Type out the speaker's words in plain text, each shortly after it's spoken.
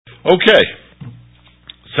Okay, 2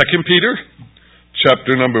 Peter,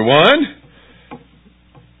 chapter number 1.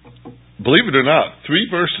 Believe it or not, 3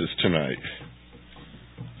 verses tonight.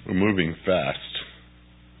 We're moving fast.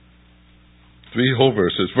 3 whole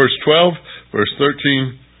verses. Verse 12, verse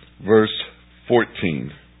 13, verse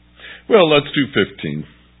 14. Well, let's do 15.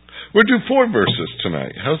 We'll do 4 verses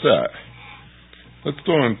tonight. How's that? Let's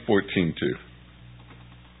throw in 14 too.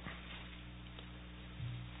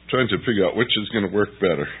 Trying to figure out which is going to work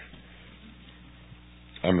better.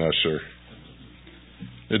 I'm not sure.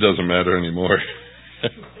 It doesn't matter anymore.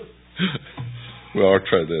 Well, I'll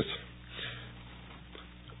try this.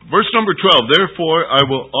 Verse number 12, therefore I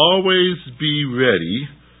will always be ready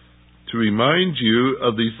to remind you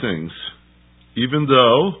of these things, even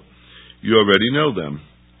though you already know them,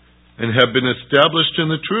 and have been established in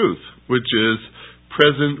the truth, which is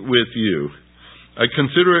present with you. I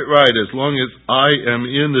consider it right, as long as I am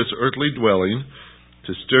in this earthly dwelling,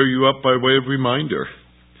 to stir you up by way of reminder,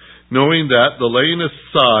 knowing that the laying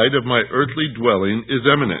aside of my earthly dwelling is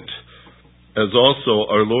imminent, as also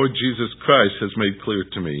our Lord Jesus Christ has made clear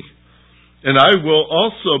to me. And I will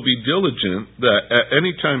also be diligent that at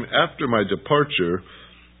any time after my departure,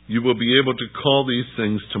 you will be able to call these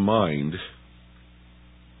things to mind.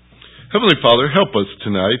 Heavenly Father, help us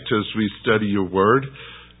tonight as we study your word.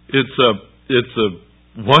 It's a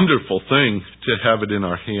wonderful thing to have it in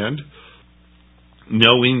our hand,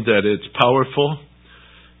 knowing that it's powerful,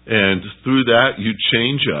 and through that you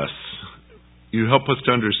change us. You help us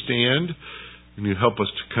to understand, and you help us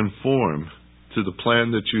to conform to the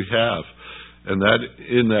plan that you have. And that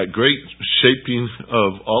in that great shaping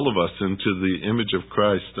of all of us into the image of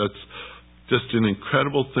Christ, that's just an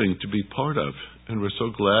incredible thing to be part of. And we're so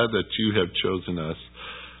glad that you have chosen us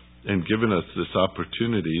and given us this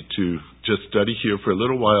opportunity to just study here for a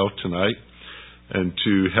little while tonight and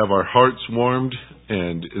to have our hearts warmed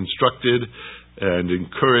and instructed and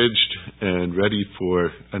encouraged and ready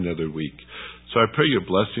for another week. So I pray your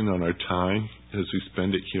blessing on our time as we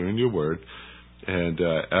spend it here in your word, and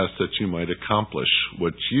ask that you might accomplish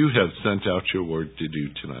what you have sent out your word to do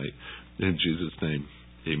tonight. In Jesus' name,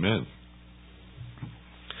 amen.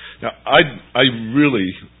 Now, I really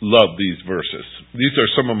love these verses. These are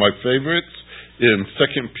some of my favorites in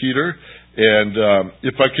 2 Peter. And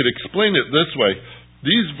if I could explain it this way,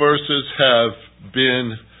 these verses have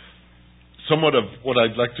been somewhat of what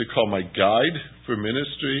I'd like to call my guide for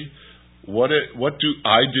ministry. What do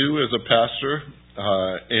I do as a pastor?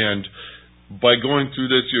 And by going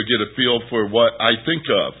through this, you'll get a feel for what I think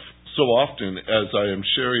of so often as I am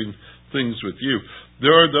sharing things with you.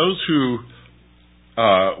 There are those who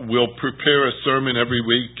will prepare a sermon every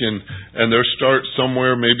week and they'll start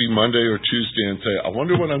somewhere, maybe Monday or Tuesday, and say, I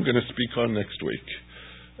wonder what I'm going to speak on next week.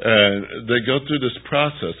 And they go through this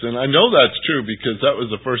process. And I know that's true because that was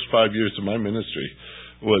the first 5 years of my ministry.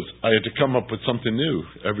 Was I had to come up with something new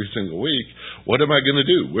every single week. What am I going to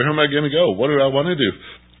do? Where am I going to go? What do I want to do?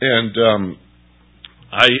 And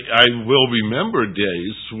I will remember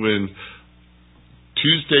days when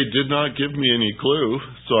Tuesday did not give me any clue.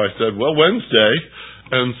 So I said, well, Wednesday.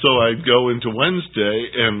 And so I'd go into Wednesday,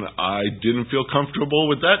 and I didn't feel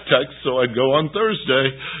comfortable with that text, so I'd go on Thursday,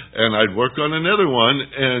 and I'd work on another one.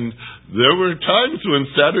 And there were times when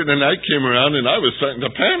Saturday night came around, and I was starting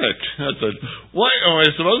to panic. I said, what am I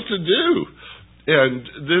supposed to do? And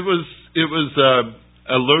it was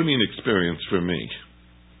a learning experience for me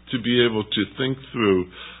to be able to think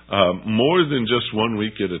through more than just 1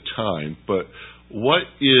 week at a time, but what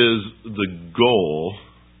is the goal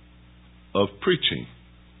of preaching?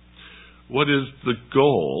 What is the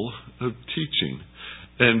goal of teaching?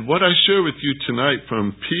 And what I share with you tonight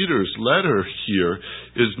from Peter's letter here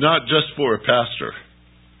is not just for a pastor.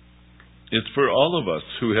 It's for all of us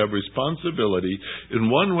who have responsibility in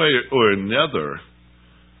one way or another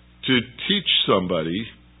to teach somebody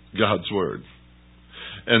God's Word.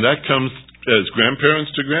 And that comes as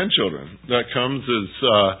grandparents to grandchildren. That comes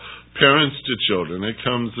as parents to children. It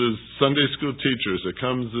comes as Sunday school teachers. It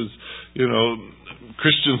comes as,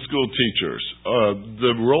 Christian school teachers.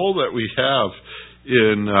 The role that we have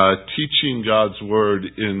in teaching God's Word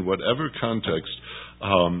in whatever context,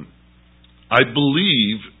 I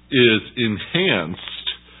believe is enhanced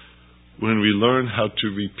when we learn how to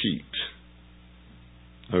repeat.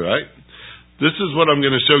 All right? This is what I'm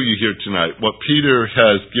going to show you here tonight, what Peter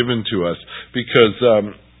has given to us.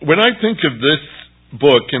 Because when I think of this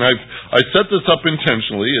book, and I set this up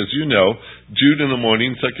intentionally, as you know, Jude in the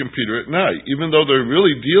morning, 2 Peter at night. Even though they're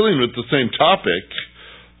really dealing with the same topic,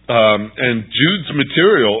 and Jude's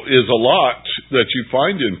material is a lot that you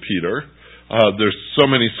find in Peter, There's so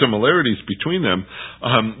many similarities between them.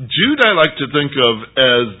 Jude I like to think of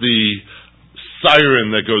as the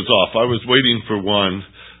siren that goes off. I was waiting for one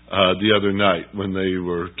the other night when they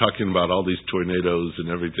were talking about all these tornadoes and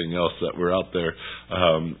everything else that were out there.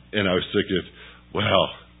 And I was thinking, wow,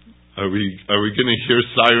 are we going to hear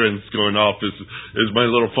sirens going off? Is my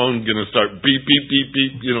little phone going to start beep, beep, beep,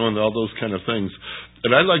 beep, and all those kind of things?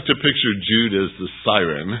 And I like to picture Jude as the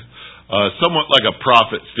siren, somewhat like a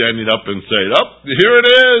prophet standing up and saying, here it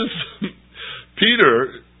is!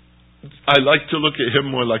 Peter, I like to look at him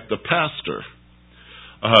more like the pastor.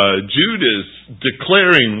 Jude is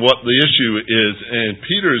declaring what the issue is, and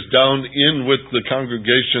Peter's down in with the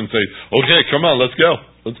congregation saying, okay, come on, let's go.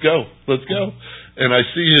 And I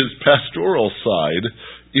see his pastoral side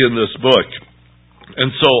in this book.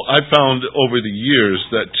 And so I found over the years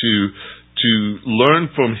that to learn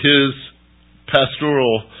from his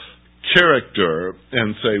pastoral character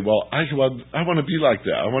and say, well, I want to be like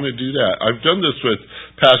that. I want to do that. I've done this with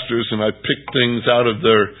pastors, and I picked things out of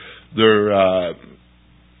their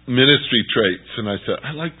ministry traits, and I said,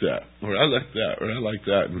 I like that, or I like that, or I like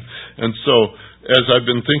that. And so as I've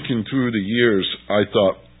been thinking through the years, I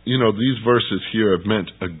thought, these verses here have meant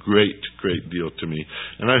a great, great deal to me.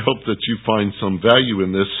 And I hope that you find some value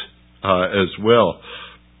in this as well.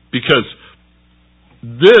 Because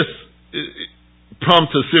this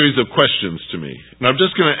prompts a series of questions to me. And I'm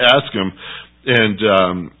just going to ask them and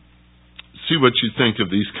see what you think of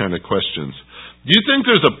these kind of questions. Do you think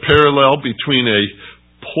there's a parallel between a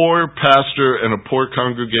poor pastor and a poor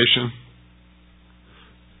congregation?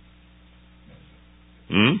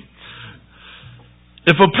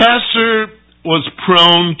 If a pastor was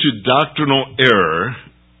prone to doctrinal error,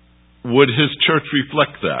 would his church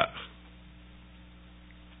reflect that?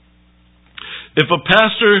 If a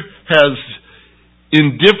pastor has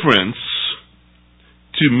indifference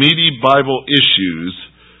to meaty Bible issues,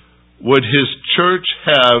 would his church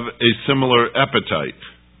have a similar appetite?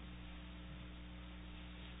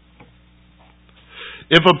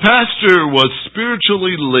 If a pastor was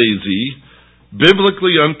spiritually lazy,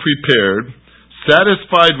 biblically unprepared,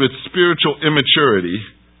 satisfied with spiritual immaturity,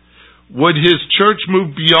 would his church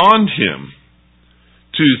move beyond him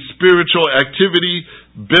to spiritual activity,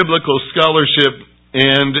 biblical scholarship,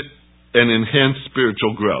 and an enhanced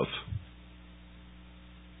spiritual growth?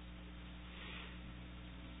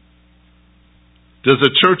 Does a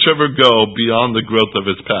church ever go beyond the growth of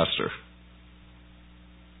its pastor?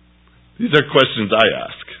 These are questions I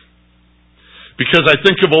ask. Because I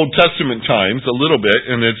think of Old Testament times a little bit,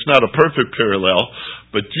 and it's not a perfect parallel,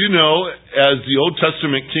 but as the Old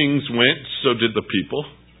Testament kings went, so did the people.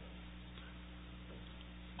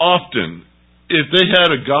 Often, if they had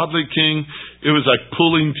a godly king, it was like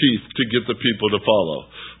pulling teeth to get the people to follow.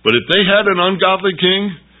 But if they had an ungodly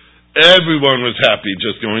king, everyone was happy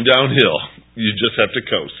just going downhill. You just have to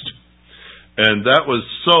coast. And that was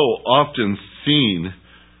so often seen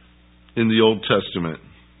in the Old Testament.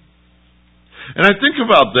 And I think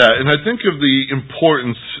about that, and I think of the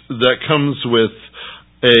importance that comes with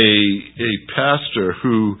a pastor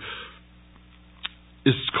who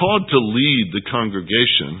is called to lead the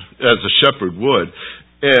congregation as a shepherd would.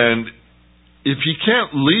 And if he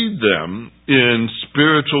can't lead them in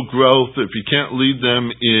spiritual growth, if he can't lead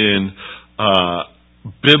them in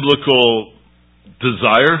biblical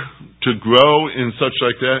desire to grow in such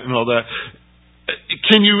like that and all that,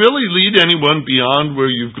 can you really lead anyone beyond where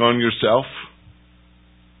you've gone yourself?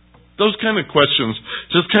 Those kind of questions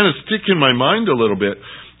just kind of stick in my mind a little bit.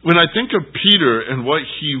 When I think of Peter and what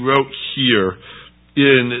he wrote here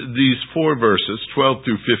in these 4 verses, 12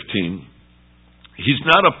 through 15, he's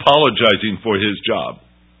not apologizing for his job.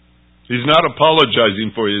 He's not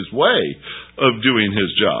apologizing for his way of doing his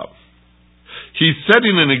job. He's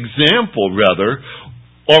setting an example, rather,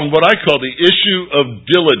 on what I call the issue of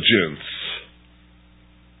diligence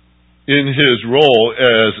in his role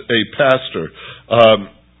as a pastor.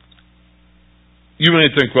 You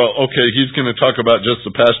may think, well, okay, he's going to talk about just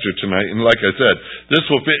the pastor tonight. And like I said, this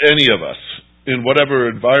will fit any of us in whatever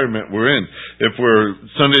environment we're in. If we're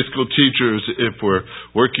Sunday school teachers, if we're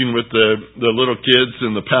working with the little kids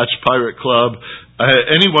in the Patch Pirate Club,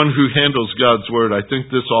 anyone who handles God's Word, I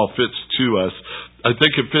think this all fits to us. I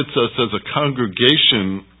think it fits us as a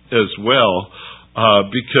congregation as well,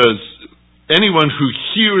 because anyone who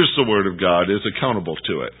hears the Word of God is accountable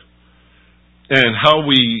to it. And how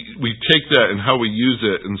we take that and how we use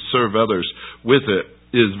it and serve others with it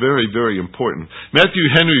is very, very important. Matthew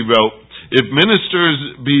Henry wrote, if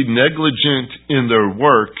ministers be negligent in their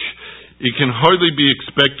work, it can hardly be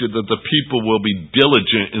expected that the people will be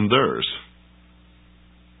diligent in theirs.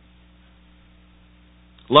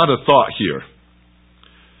 A lot of thought here.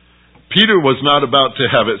 Peter was not about to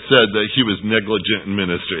have it said that he was negligent in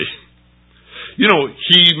ministry.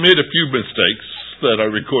 He made a few mistakes that are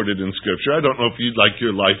recorded in Scripture. I don't know if you'd like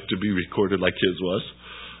your life to be recorded like his was.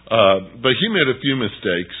 But he made a few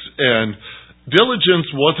mistakes, and diligence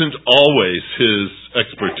wasn't always his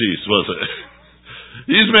expertise, was it?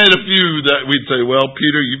 He's made a few that we'd say, well,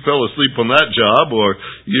 Peter, you fell asleep on that job, or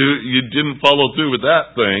you didn't follow through with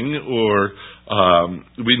that thing, or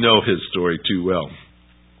we know his story too well.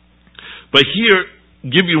 But here,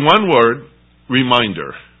 give you one word,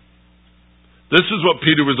 reminder. This is what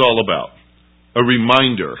Peter was all about, a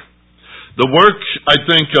reminder. The work, I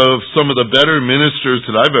think, of some of the better ministers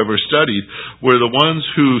that I've ever studied were the ones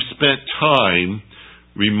who spent time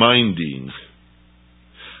reminding.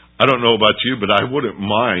 I don't know about you, but I wouldn't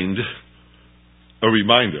mind a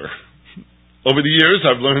reminder. Over the years,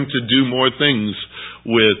 I've learned to do more things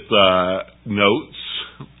with notes,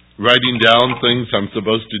 writing down things I'm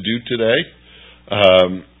supposed to do today.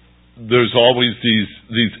 There's always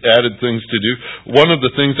these added things to do. One of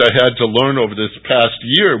the things I had to learn over this past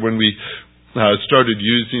year when we started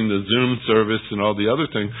using the Zoom service and all the other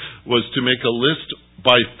things was to make a list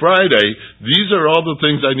by Friday. These are all the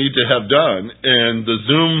things I need to have done. And the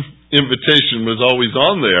Zoom invitation was always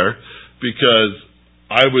on there because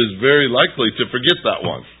I was very likely to forget that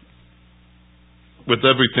one with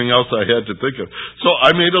everything else I had to think of. So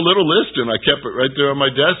I made a little list and I kept it right there on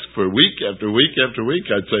my desk for week after week after week.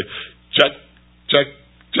 I'd say, check, check,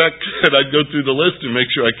 check, and I'd go through the list and make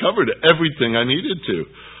sure I covered everything I needed to.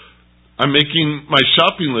 I'm making my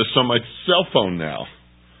shopping list on my cell phone now,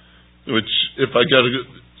 which if I got to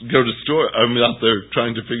go to the store, I'm out there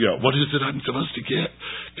trying to figure out what is it I'm supposed to get.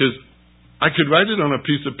 Because I could write it on a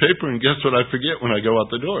piece of paper and guess what I forget when I go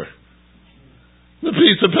out the door? The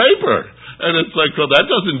piece of paper. And it's like, well, that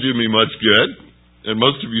doesn't do me much good. And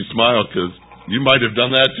most of you smile because you might have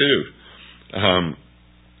done that too.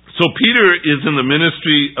 So Peter is in the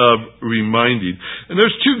ministry of reminding. And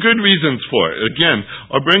there's two good reasons for it. Again,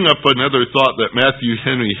 I'll bring up another thought that Matthew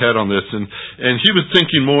Henry had on this. And he was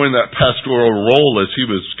thinking more in that pastoral role as he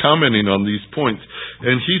was commenting on these points.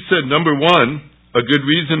 And he said, number one, a good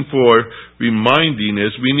reason for reminding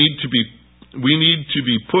is we need to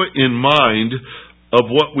be put in mind of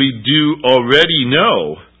what we do already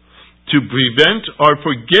know to prevent our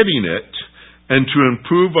forgetting it and to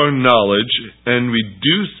improve our knowledge and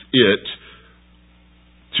reduce it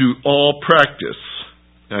to all practice.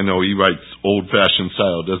 I know he writes old-fashioned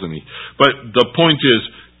style, doesn't he? But the point is,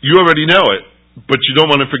 you already know it, but you don't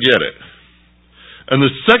want to forget it. And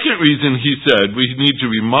the second reason he said we need to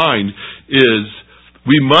remind is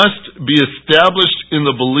we must be established in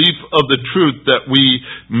the belief of the truth that we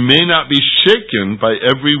may not be shaken by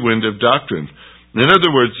every wind of doctrine. In other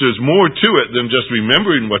words, there's more to it than just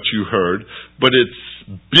remembering what you heard, but it's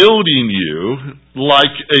building you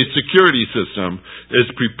like a security system.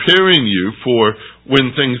 It's preparing you for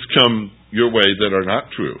when things come your way that are not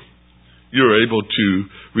true. You're able to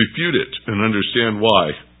refute it and understand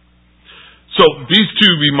why. So these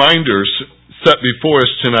two reminders set before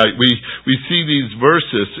us tonight, we see these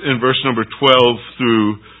verses in verse number 12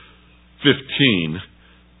 through 15.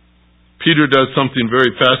 Peter does something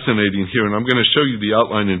very fascinating here, and I'm going to show you the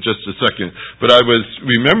outline in just a second. But I was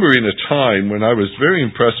remembering a time when I was very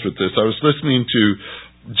impressed with this. I was listening to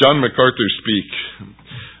John MacArthur speak.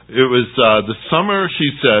 It was the summer,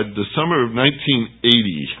 he said, the summer of 1980.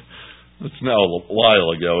 That's now a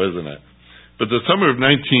while ago, isn't it? But the summer of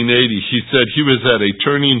 1980, he said he was at a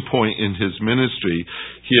turning point in his ministry.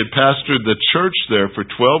 He had pastored the church there for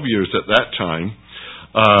 12 years at that time.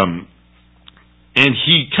 And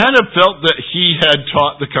he kind of felt that he had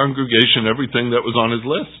taught the congregation everything that was on his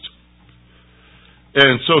list.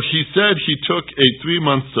 And so he said he took a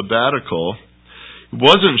 3-month sabbatical. He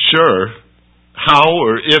wasn't sure how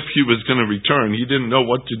or if he was going to return. He didn't know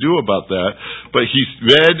what to do about that. But he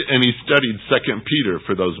read and he studied 2 Peter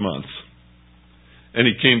for those months. And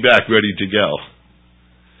he came back ready to go.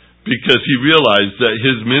 Because he realized that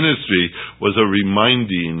his ministry was a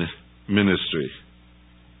reminding ministry.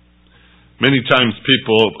 Many times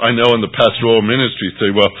people, I know in the pastoral ministry, say,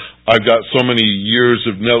 well, I've got so many years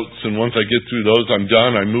of notes, and once I get through those, I'm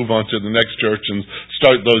done. I move on to the next church and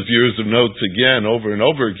start those years of notes again, over and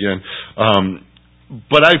over again.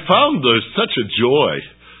 But I found there's such a joy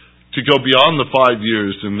to go beyond the 5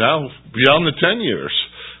 years and now beyond the 10 years.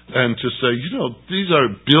 And to say, these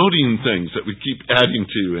are building things that we keep adding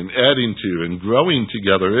to and growing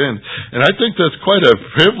together in. And I think that's quite a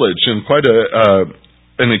privilege and quite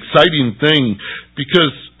an exciting thing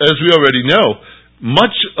because, as we already know,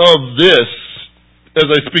 much of this as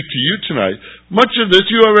I speak to you tonight, much of this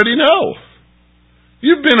you already know.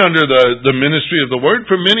 You've been under the ministry of the Word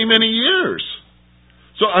for many, many years.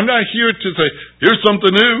 So I'm not here to say, here's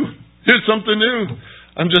something new. Here's something new.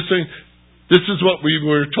 I'm just saying, this is what we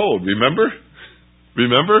were told. Remember?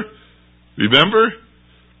 Remember? Remember?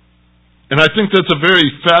 And I think that's a very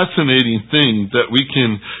fascinating thing that we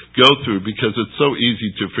can go through because it's so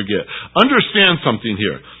easy to forget. Understand something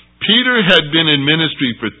here. Peter had been in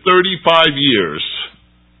ministry for 35 years,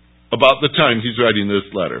 about the time he's writing this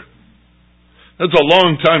letter. That's a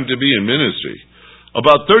long time to be in ministry.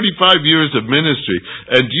 About 35 years of ministry.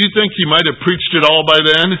 And do you think he might have preached it all by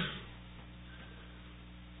then?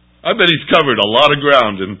 I bet he's covered a lot of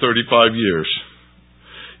ground in 35 years.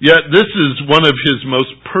 Yet this is one of his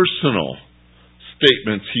most personal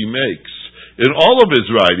statements he makes in all of his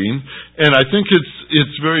writing, and I think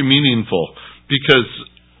it's very meaningful because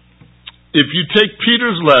if you take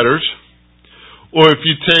Peter's letters, or if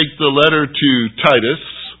you take the letter to Titus,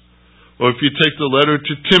 or if you take the letter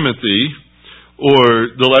to Timothy, or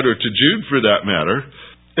the letter to Jude for that matter,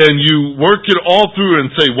 and you work it all through and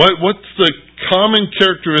say, what's the common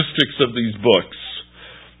characteristics of these books?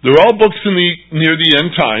 They're all books near the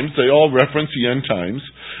end times. They all reference the end times.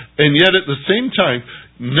 And yet at the same time,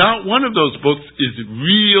 not one of those books is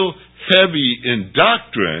real heavy in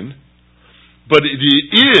doctrine, but it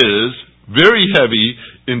is very heavy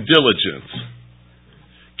in diligence.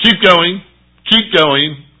 Keep going, keep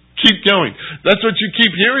going, keep going. That's what you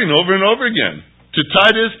keep hearing over and over again. To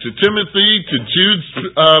Titus, to Timothy, to Jude's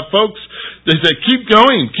folks, they say, keep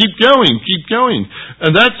going, keep going, keep going.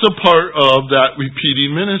 And that's a part of that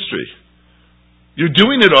repeating ministry. You're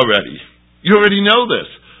doing it already. You already know this.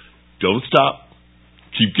 Don't stop.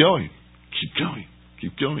 Keep going, keep going,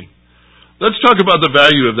 keep going. Let's talk about the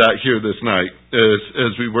value of that here this night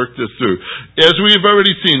as we work this through. As we have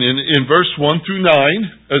already seen in verse 1 through 9,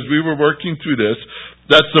 as we were working through this,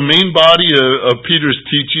 that's the main body of Peter's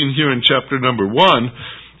teaching here in chapter number 1.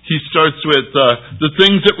 He starts with the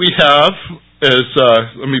things that we have as,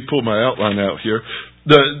 let me pull my outline out here.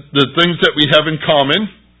 The things that we have in common,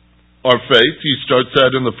 our faith. He starts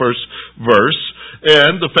that in the first verse.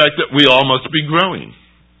 And the fact that we all must be growing.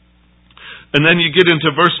 And then you get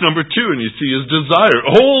into verse number 2 and you see his desire.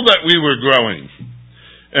 Oh, that we were growing.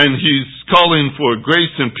 And he's calling for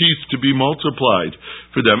grace and peace to be multiplied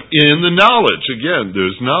for them in the knowledge. Again,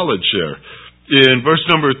 there's knowledge there. In verse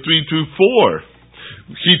number 3 through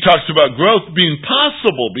 4, he talks about growth being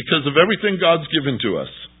possible because of everything God's given to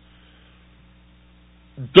us.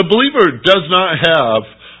 The believer does not have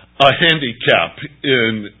a handicap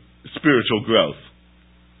in spiritual growth.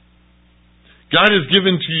 God has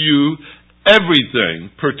given to you everything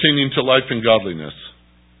pertaining to life and godliness.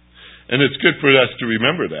 And it's good for us to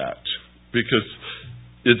remember that, because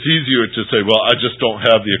it's easier to say, well, I just don't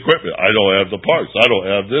have the equipment. I don't have the parts. I don't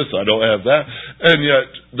have this. I don't have that. And yet,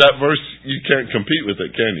 that verse, you can't compete with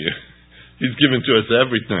it, can you? He's given to us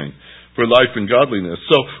everything for life and godliness.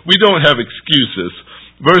 So, we don't have excuses.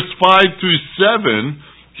 Verse 5 through 7,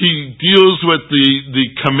 he deals with the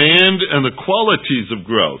command and the qualities of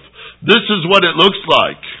growth. This is what it looks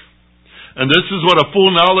like. And this is what a full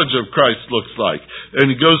knowledge of Christ looks like. And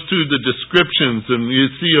he goes through the descriptions, and you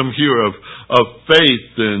see them here of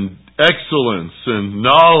faith and excellence and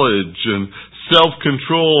knowledge and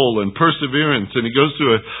self-control and perseverance. And he goes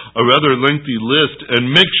through a rather lengthy list.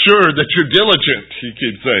 And make sure that you're diligent, he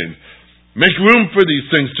keeps saying. Make room for these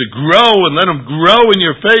things to grow, and let them grow in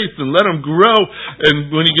your faith, and let them grow.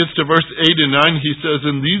 And when he gets to verse 8 and 9, he says,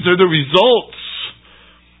 and these are the results.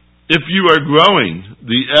 If you are growing,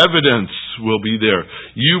 the evidence will be there.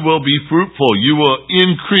 You will be fruitful. You will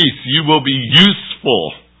increase. You will be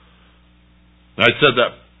useful. I said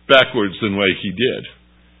that backwards in the way he did.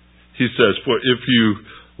 He says, for if you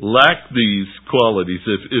lack these qualities,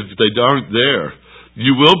 if they aren't there,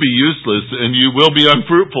 you will be useless and you will be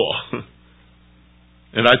unfruitful.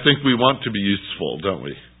 And I think we want to be useful, don't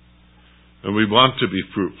we? And we want to be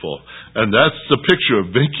fruitful. And that's the picture of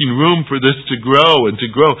making room for this to grow and to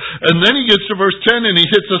grow. And then he gets to verse 10 and he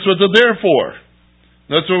hits us with a therefore.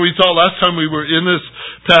 That's what we saw last time we were in this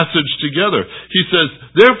passage together. He says,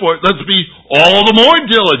 therefore, let's be all the more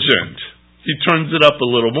diligent. He turns it up a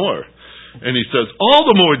little more. And he says, all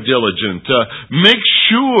the more diligent. Make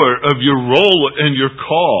sure of your role and your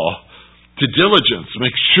call to diligence.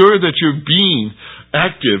 Make sure that you're being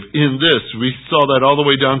active in this. We saw that all the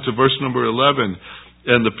way down to verse number 11.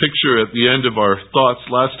 And the picture at the end of our thoughts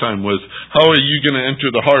last time was, how are you going to enter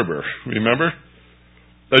the harbor? Remember?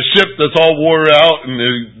 A ship that's all wore out and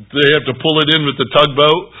they have to pull it in with the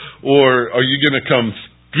tugboat? Or are you going to come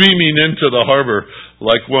streaming into the harbor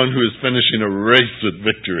like one who is finishing a race with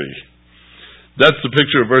victory. That's the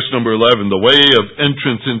picture of verse number 11. The way of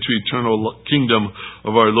entrance into eternal kingdom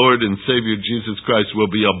of our Lord and Savior Jesus Christ will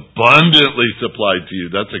be abundantly supplied to you.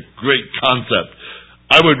 That's a great concept.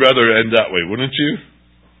 I would rather end that way, wouldn't you?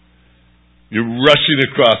 You're rushing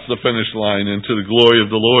across the finish line into the glory of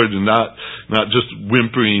the Lord and not just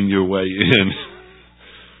whimpering your way in.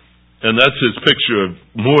 And that's his picture of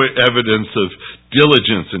more evidence of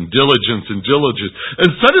diligence and diligence and diligence. And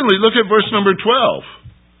suddenly, look at verse number 12.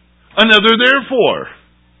 Another therefore.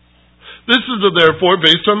 This is a therefore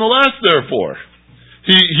based on the last therefore.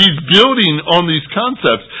 He's building on these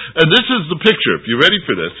concepts. And this is the picture. If you're ready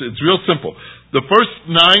for this, it's real simple. The first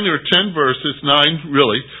 9 or 10 verses, 9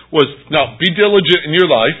 really, was, now, be diligent in your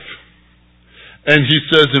life. And he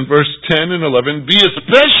says in verse 10 and 11, be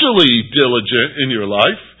especially diligent in your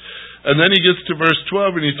life. And then he gets to verse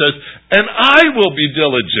 12 and he says, and I will be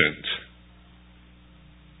diligent.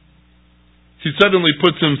 He suddenly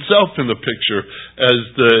puts himself in the picture as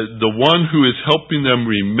the one who is helping them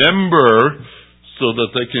remember so that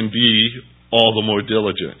they can be all the more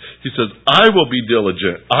diligent. He says, I will be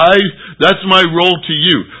diligent. That's my role to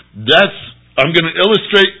you. I'm going to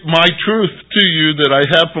illustrate my truth to you that I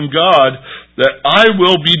have from God, that I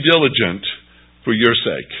will be diligent for your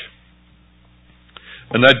sake.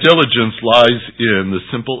 And that diligence lies in the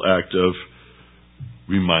simple act of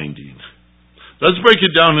reminding. Let's break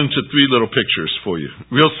it down into 3 little pictures for you.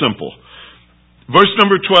 Real simple. Verse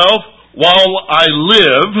number 12, while I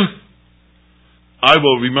live, I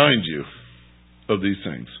will remind you of these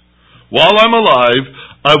things. While I'm alive,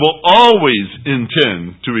 I will always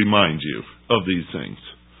intend to remind you of these things.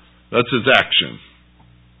 That's his action.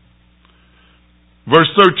 Verse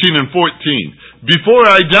 13 and 14, before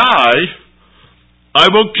I die, I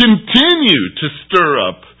will continue to stir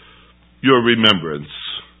up your remembrance.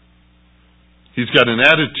 He's got an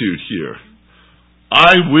attitude here.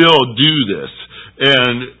 I will do this.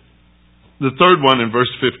 And the third one in verse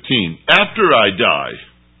 15. After I die,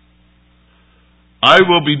 I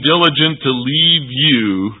will be diligent to leave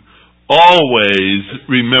you always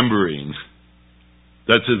remembering.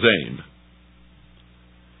 That's his aim.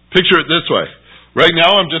 Picture it this way. Right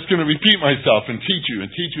now I'm just going to repeat myself and teach you and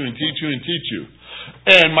teach you and teach you and teach you.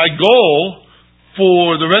 And my goal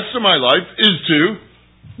for the rest of my life is to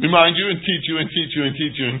remind you and teach you and teach you and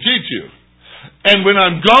teach you and teach you. And when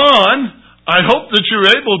I'm gone, I hope that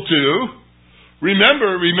you're able to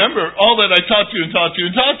remember all that I taught you and taught you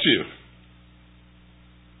and taught you.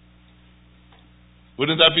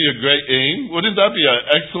 Wouldn't that be a great aim? Wouldn't that be an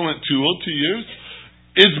excellent tool to use?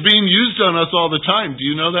 It's being used on us all the time. Do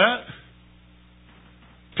you know that?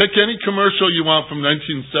 Pick any commercial you want from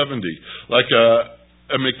 1970, like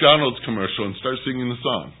a McDonald's commercial, and start singing the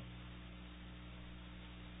song.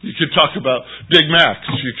 You could talk about Big Macs.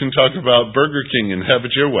 You can talk about Burger King and have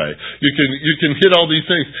it your way. You can hit all these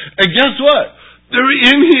things. And guess what? They're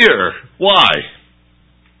in here. Why?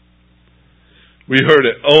 We heard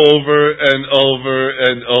it over and over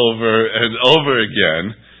and over and over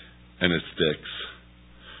again, and it sticks.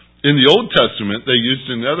 In the Old Testament, they used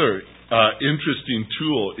another interesting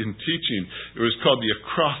tool in teaching. It was called the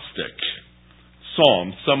acrostic.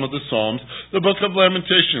 Psalms, some of the Psalms. The Book of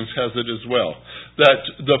Lamentations has it as well. That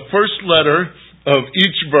the first letter of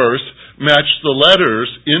each verse matched the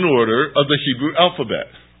letters in order of the Hebrew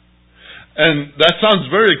alphabet. And that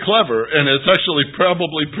sounds very clever, and it's actually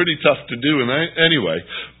probably pretty tough to do anyway.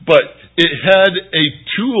 But it had a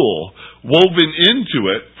tool woven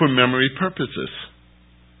into it for memory purposes.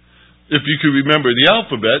 If you could remember the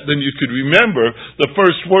alphabet, then you could remember the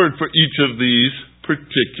first word for each of these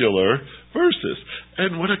particular verses.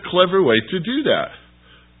 And what a clever way to do that.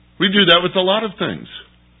 We do that with a lot of things.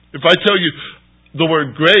 If I tell you the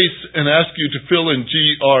word grace and ask you to fill in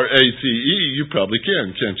G-R-A-C-E, you probably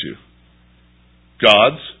can, can't you?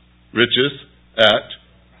 God's riches at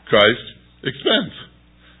Christ's expense.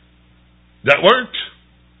 That worked.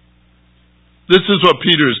 This is what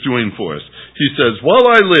Peter is doing for us. He says, while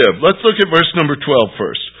I live, let's look at verse number 12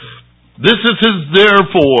 first. This is his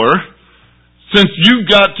therefore. Since you've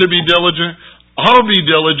got to be diligent, I'll be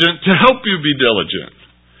diligent to help you be diligent.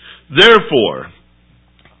 Therefore,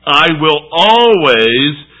 I will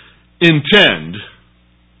always intend.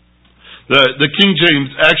 The King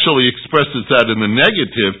James actually expresses that in the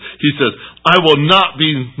negative. He says, I will not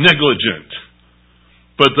be negligent.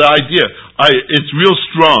 But the idea, it's real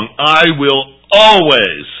strong. I will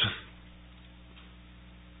always.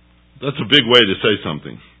 That's a big way to say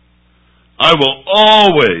something. I will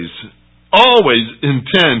always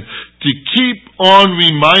intend to keep on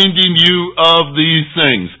reminding you of these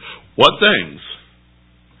things. What things?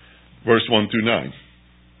 Verse 1 through 9.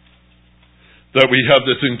 That we have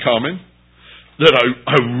this in common. That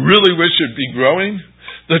I really wish it'd be growing.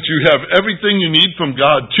 That you have everything you need from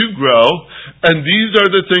God to grow. And these are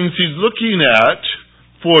the things He's looking at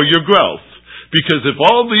for your growth. Because if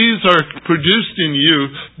all these are produced in you,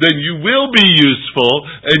 then you will be useful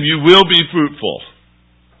and you will be fruitful.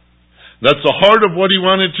 That's the heart of what He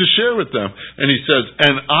wanted to share with them. And He says,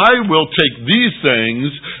 and I will take these things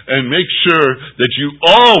and make sure that you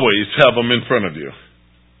always have them in front of you.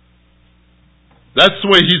 That's the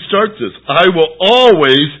way He starts this. I will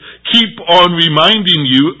always keep on reminding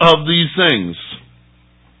you of these things.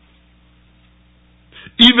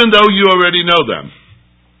 Even though you already know them.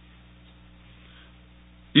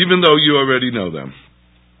 Even though you already know them.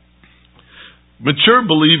 Mature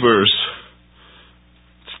believers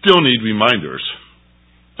still need reminders.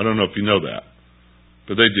 I don't know if you know that,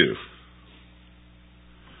 but they do.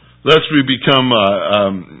 Lest we become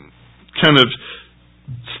kind of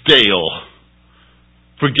stale,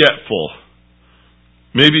 forgetful,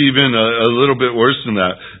 maybe even a little bit worse than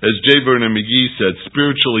that. As J. Vernon McGee said,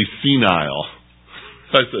 spiritually senile.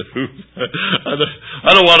 I said,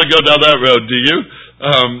 I don't want to go down that road, do you?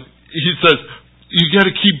 He says, you got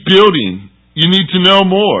to keep building. You need to know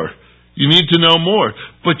more. You need to know more.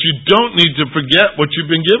 But you don't need to forget what you've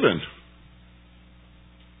been given.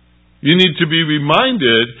 You need to be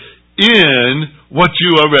reminded in what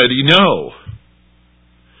you already know.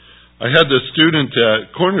 I had this student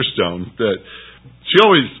at Cornerstone that she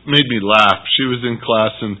always made me laugh. She was in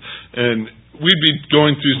class and we'd be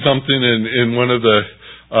going through something in one of the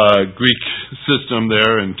Greek system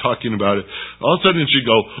there and talking about it. All of a sudden she'd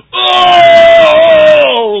go,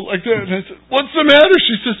 oh, like that. And I said, what's the matter?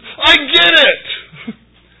 She says, I get it.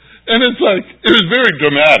 And it's like, it was very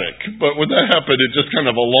dramatic, but when that happened, it just kind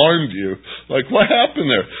of alarmed you. Like, what happened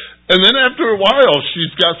there? And then after a while,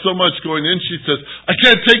 she's got so much going in, she says, I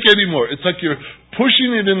can't take it anymore. It's like you're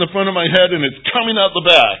pushing it in the front of my head and it's coming out the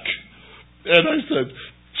back. And I said,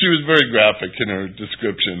 she was very graphic in her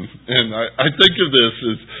description. And I think of this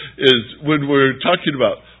as when we're talking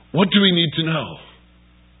about, what do we need to know?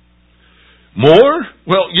 More?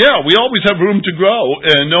 Well, yeah, we always have room to grow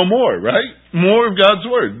and know more, right? More of God's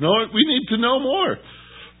Word. No, we need to know more.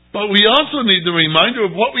 But we also need the reminder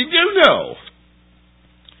of what we do know.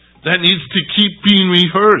 That needs to keep being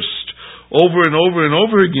rehearsed over and over and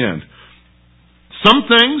over again. Some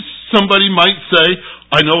things, somebody might say,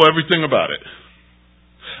 I know everything about it.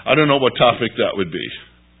 I don't know what topic that would be.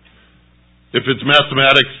 If it's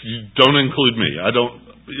mathematics, you don't include me.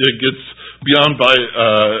 It gets beyond by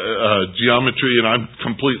geometry and I'm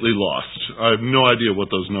completely lost. I have no idea what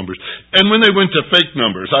those numbers. And when they went to fake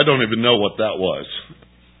numbers, I don't even know what that was.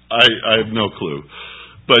 I have no clue.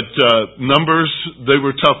 But numbers, they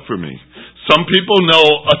were tough for me. Some people know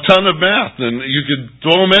a ton of math and you could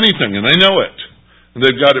throw them anything and they know it. And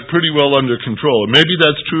they've got it pretty well under control. And maybe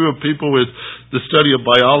that's true of people with the study of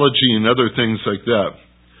biology and other things like that.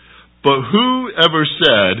 But who ever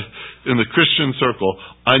said in the Christian circle,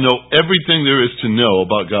 I know everything there is to know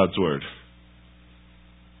about God's Word?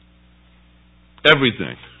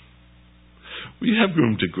 Everything. We have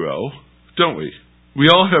room to grow, don't we? We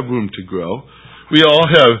all have room to grow. We all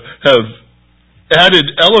have added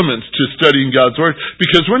elements to studying God's Word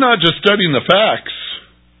because we're not just studying the facts.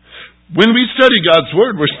 When we study God's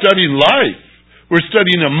Word, we're studying life. We're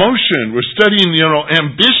studying emotion. We're studying,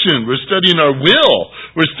 ambition. We're studying our will.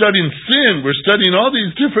 We're studying sin. We're studying all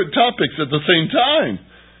these different topics at the same time.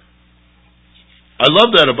 I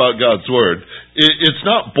love that about God's Word. It's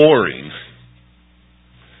not boring.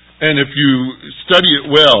 And if you study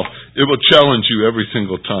it well, it will challenge you every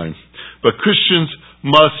single time. But Christians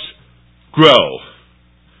must grow.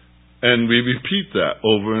 And we repeat that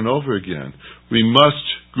over and over again. We must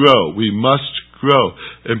grow. We must grow.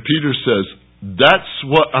 And Peter says, that's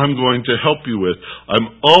what I'm going to help you with.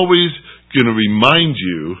 I'm always going to remind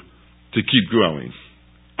you to keep growing.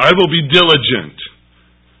 I will be diligent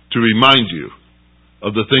to remind you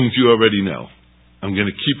of the things you already know. I'm going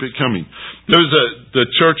to keep it coming. There was the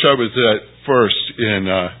church I was at first in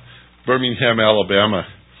Birmingham, Alabama.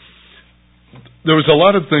 There was a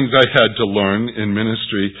lot of things I had to learn in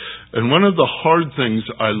ministry, and one of the hard things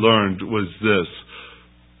I learned was this.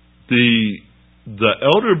 The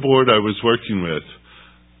elder board I was working with,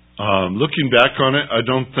 looking back on it, I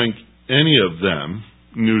don't think any of them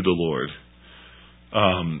knew the Lord.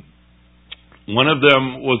 One of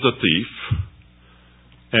them was a thief,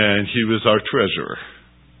 and he was our treasurer.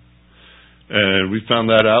 And we found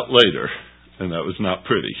that out later, and that was not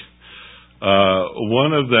pretty.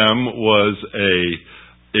 One of them was a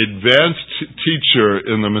advanced teacher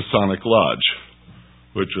in the Masonic Lodge.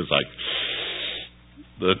 which was like,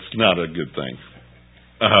 that's not a good thing.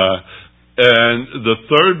 And the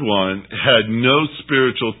third one had no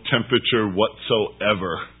spiritual temperature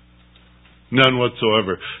whatsoever. None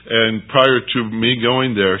whatsoever. And prior to me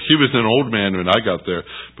going there, he was an old man when I got there,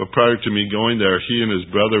 but prior to me going there, he and his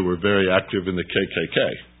brother were very active in the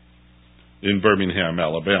KKK in Birmingham,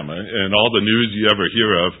 Alabama. And all the news you ever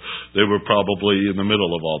hear of, they were probably in the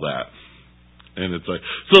middle of all that. And it's like,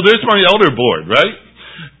 so there's my elder board, right?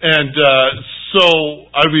 And so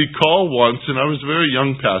I recall once, and I was a very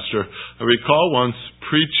young pastor, I recall once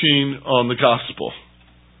preaching on the gospel.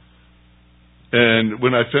 And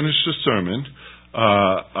when I finished the sermon,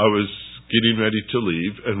 I was getting ready to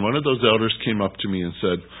leave, and one of those elders came up to me and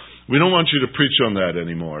said, "We don't want you to preach on that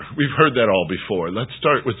anymore. We've heard that all before. Let's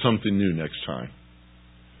start with something new next time."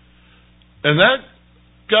 And that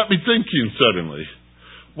got me thinking suddenly.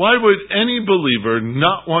 Why would any believer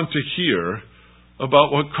not want to hear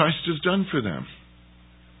about what Christ has done for them?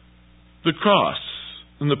 The cross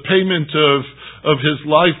and the payment of His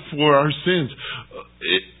life for our sins.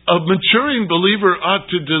 A maturing believer ought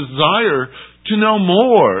to desire to know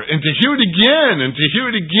more and to hear it again and to hear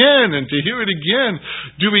it again and to hear it again.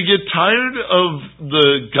 Do we get tired of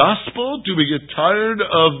the gospel? Do we get tired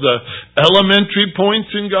of the elementary points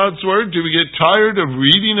in God's Word? Do we get tired of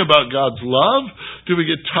reading about God's love? Do we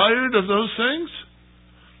get tired of those things?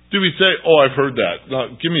 Do we say, "Oh, I've heard that. Now,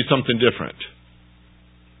 give me something different"?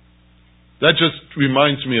 That just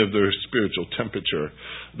reminds me of their spiritual temperature,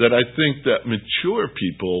 that I think that mature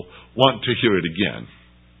people want to hear it again.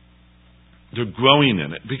 They're growing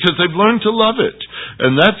in it because they've learned to love it.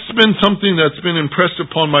 And that's been something that's been impressed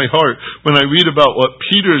upon my heart when I read about what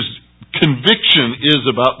Peter's conviction is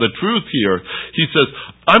about the truth here. He says,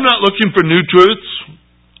 I'm not looking for new truths.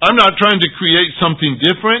 I'm not trying to create something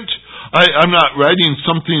different. I'm not writing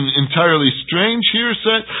something entirely strange here.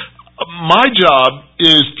 My job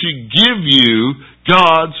is to give you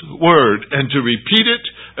God's Word and to repeat it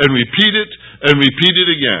and repeat it and repeat it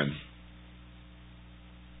again.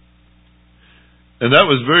 And that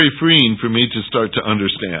was very freeing for me to start to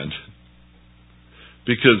understand.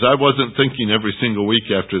 Because I wasn't thinking every single week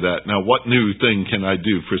after that, now what new thing can I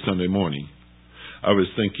do for Sunday morning? I was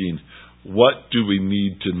thinking, what do we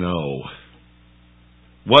need to know?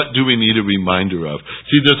 What do we need a reminder of?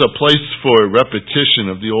 See, there's a place for repetition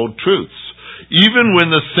of the old truths. Even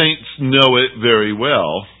when the saints know it very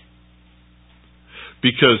well.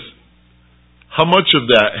 Because how much of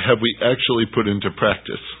that have we actually put into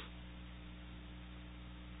practice?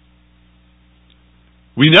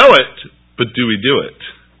 We know it, but do we do it?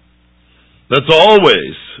 That's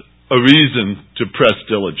always a reason to press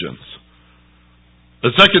diligence.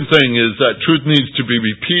 The second thing is that truth needs to be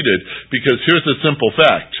repeated, because here's a simple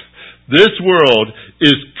fact. This world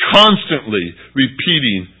is constantly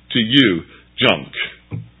repeating to you junk.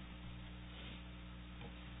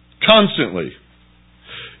 Constantly.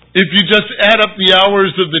 If you just add up the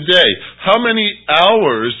hours of the day, how many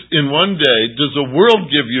hours in one day does the world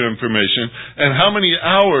give you information, and how many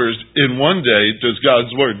hours in one day does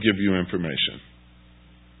God's Word give you information?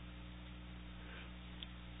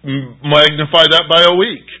 Magnify that by a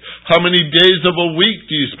week. How many days of a week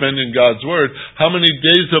do you spend in God's Word? How many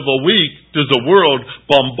days of a week does the world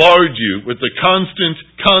bombard you with the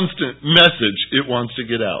constant message it wants to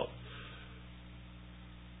get out?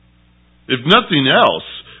 If nothing else,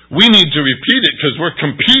 we need to repeat it because we're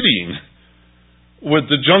competing with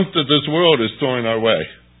the junk that this world is throwing our way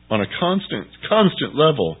on a constant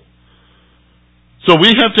level. So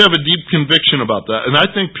we have to have a deep conviction about that. And I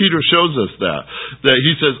think Peter shows us that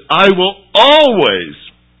he says, I will always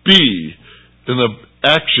be in the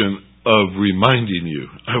action of reminding you.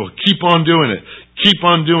 I will keep on doing it. Keep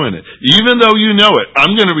on doing it. Even though you know it,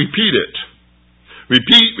 I'm going to repeat it.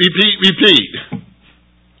 Repeat.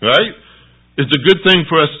 Right? It's a good thing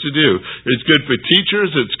for us to do. It's good for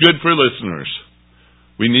teachers. It's good for listeners.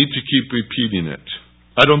 We need to keep repeating it.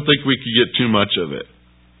 I don't think we could get too much of it.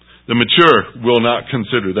 The mature will not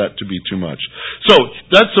consider that to be too much. So,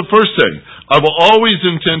 that's the first thing. I will always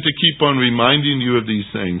intend to keep on reminding you of these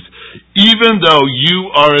things, even though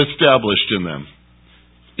you are established in them.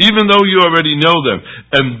 Even though you already know them.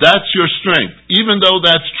 And that's your strength. Even though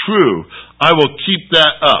that's true, I will keep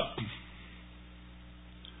that up.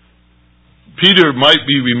 Peter might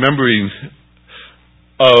be remembering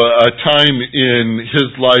a time in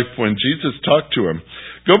his life when Jesus talked to him.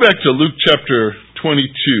 Go back to Luke chapter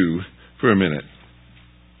 22 for a minute.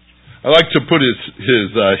 I like to put his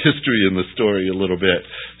history in the story a little bit.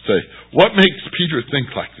 Say, what makes Peter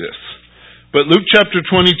think like this? But Luke chapter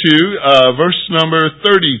 22, verse number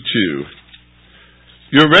 32.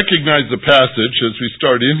 You'll recognize the passage as we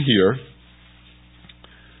start in here,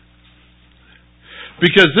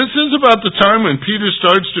 because this is about the time when Peter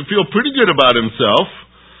starts to feel pretty good about himself.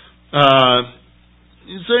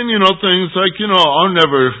 He's saying, things like, I'll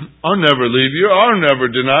never leave you, I'll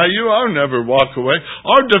never deny you, I'll never walk away,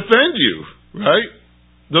 I'll defend you, right?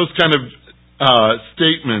 Those kind of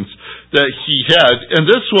statements that he had. And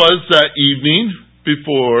this was that evening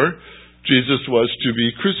before Jesus was to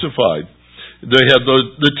be crucified. They had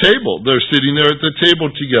the table. They're sitting there at the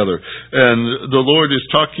table together. And the Lord is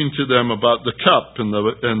talking to them about the cup and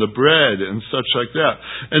the bread and such like that.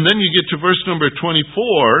 And then you get to verse number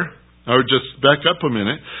 24, or just back up a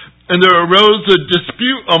minute, and there arose a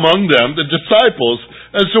dispute among them, the disciples,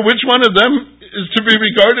 as to which one of them is to be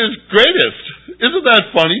regarded as greatest. Isn't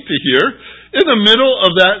that funny to hear? In the middle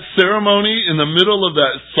of that ceremony, in the middle of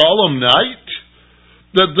that solemn night,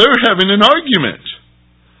 that they're having an argument.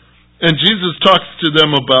 And Jesus talks to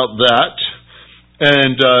them about that.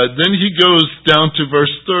 And then he goes down to verse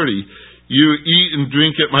 30. You eat and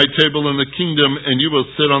drink at my table in the kingdom, and you will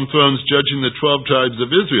sit on thrones judging the 12 tribes of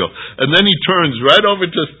Israel. And then he turns right over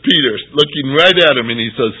to Peter, looking right at him, and he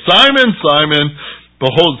says, Simon, Simon,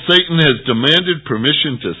 behold, Satan has demanded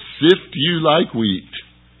permission to sift you like wheat.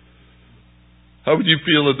 How would you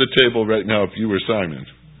feel at the table right now if you were Simon?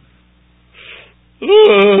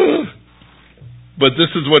 But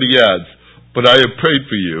this is what he adds. But I have prayed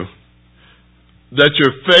for you, that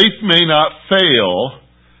your faith may not fail,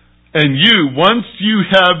 and you, once you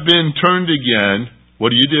have been turned again,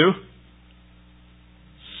 what do?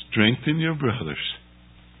 Strengthen your brothers.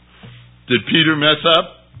 Did Peter mess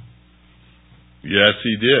up? Yes,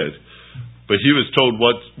 he did. But he was told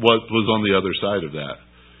what was on the other side of that.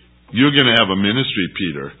 You're going to have a ministry,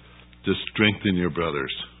 Peter, to strengthen your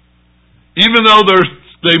brothers. Even though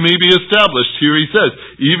they may be established, here he says,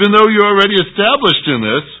 even though you're already established in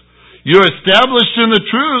this, you're established in the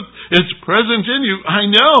truth, it's present in you, I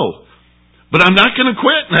know. But I'm not going to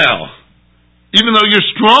quit now. Even though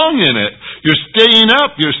you're strong in it, you're staying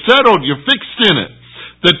up, you're settled, you're fixed in it.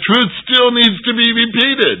 The truth still needs to be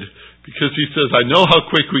repeated. Because he says, I know how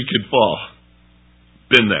quick we could fall.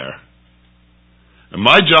 Been there. And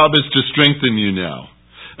my job is to strengthen you now.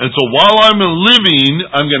 And so while I'm living,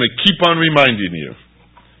 I'm going to keep on reminding you.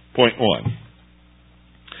 Point 1.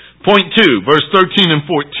 Point 2, verse 13 and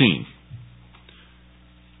 14.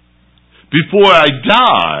 Before I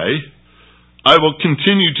die, I will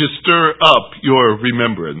continue to stir up your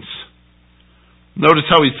remembrance. Notice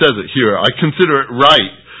how he says it here. I consider it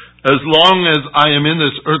right, as long as I am in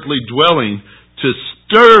this earthly dwelling, to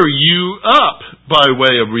stir you up by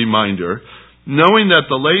way of reminder, knowing that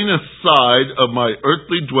the laying aside of my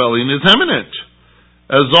earthly dwelling is imminent,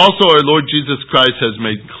 as also our Lord Jesus Christ has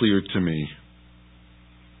made clear to me.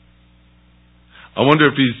 I wonder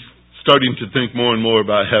if he's starting to think more and more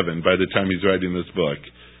about heaven by the time he's writing this book.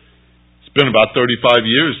 It's been about 35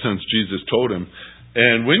 years since Jesus told him,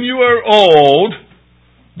 and when you are old,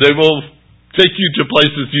 they will take you to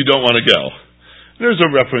places you don't want to go. There's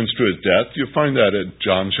a reference to his death. You'll find that in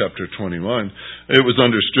John chapter 21. It was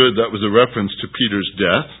understood that was a reference to Peter's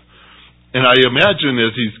death. And I imagine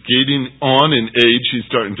as he's gaining on in age, he's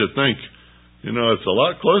starting to think, it's a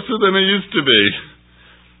lot closer than it used to be.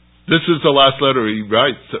 This is the last letter he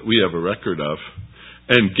writes that we have a record of.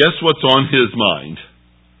 And guess what's on his mind?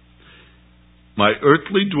 My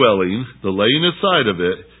earthly dwelling, the laying aside of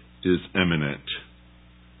it, is imminent.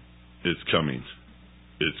 It's coming.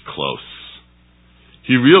 It's close.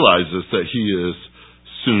 He realizes that he is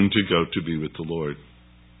soon to go to be with the Lord.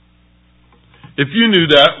 If you knew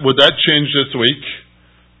that, would that change this week?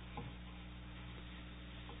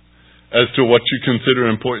 As to what you consider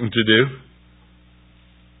important to do?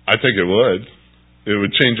 I think it would. It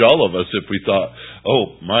would change all of us if we thought,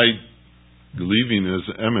 my leaving is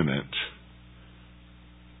imminent.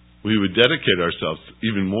 We would dedicate ourselves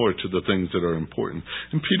even more to the things that are important.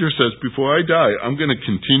 And Peter says, before I die, I'm going to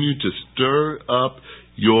continue to stir up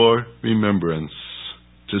your remembrance.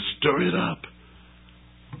 To stir it up.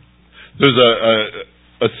 There's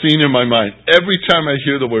a scene in my mind. Every time I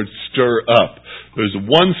hear the word stir up, there's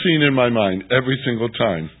one scene in my mind every single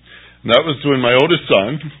time. And that was when my oldest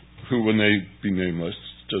son, who will be nameless,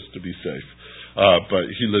 just to be safe, but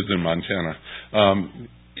he lives in Montana,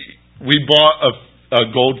 we bought a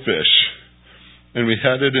goldfish, and we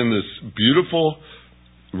had it in this beautiful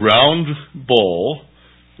round bowl,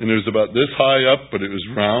 and it was about this high up, but it was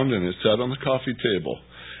round, and it sat on the coffee table.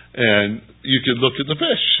 And you could look at the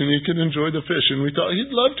fish, and you could enjoy the fish, and we thought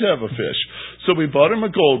he'd love to have a fish. So we bought him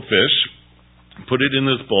a goldfish, put it in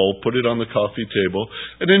his bowl, put it on the coffee table,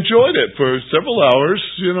 and enjoyed it for several hours.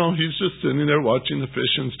 He's just sitting there watching the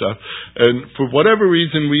fish and stuff. And for whatever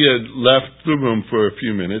reason, we had left the room for a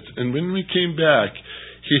few minutes, and when we came back,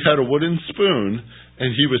 he had a wooden spoon,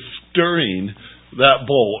 and he was stirring that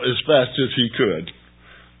bowl as fast as he could.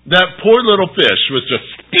 That poor little fish was just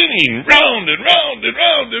spinning round and round and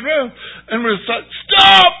round and round, and we're like,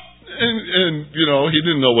 stop! And he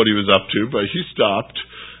didn't know what he was up to, but he stopped.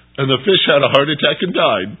 And the fish had a heart attack and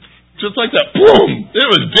died. Just like that. Boom! It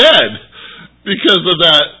was dead. Because of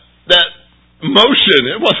that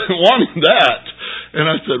motion. It wasn't wanting that.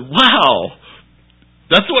 And I said, wow.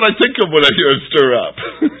 That's what I think of when I hear it stir up.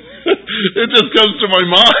 It just comes to my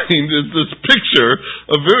mind is this picture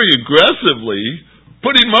of very aggressively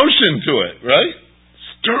putting motion to it, right?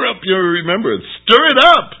 Stir up your remembrance. Stir it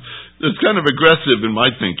up. It's kind of aggressive in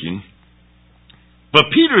my thinking.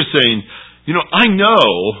 But Peter's saying, I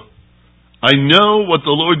know what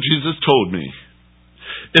the Lord Jesus told me.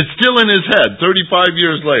 It's still in his head 35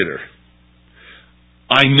 years later.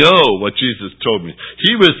 I know what Jesus told me.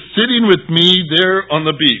 He was sitting with me there on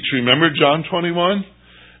the beach. Remember John 21?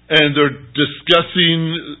 And they're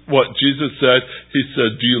discussing what Jesus said. He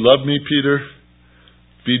said, do you love me, Peter?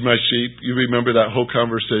 Feed my sheep. You remember that whole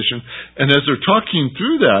conversation? And as they're talking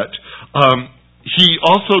through that, he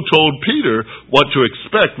also told Peter what to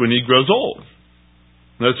expect when he grows old.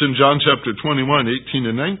 That's in John chapter 21, 18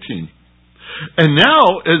 and 19. And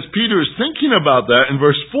now, as Peter is thinking about that, in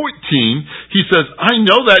verse 14, he says, I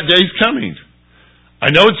know that day's coming.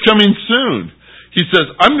 I know it's coming soon. He says,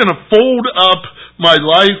 I'm going to fold up my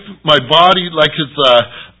life, my body, like it's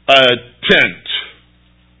a tent.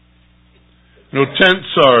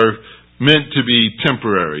 Tents are meant to be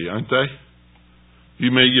temporary, aren't they? You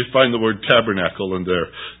find the word tabernacle in there.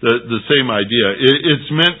 The same idea. It's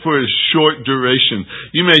meant for a short duration.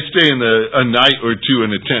 You may stay a night or two in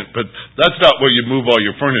a tent, but that's not where you move all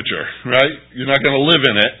your furniture, right? You're not going to live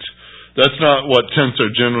in it. That's not what tents are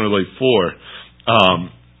generally for.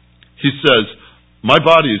 He says, my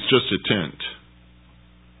body is just a tent.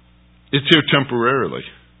 It's here temporarily.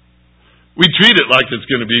 We treat it like it's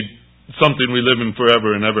going to be something we live in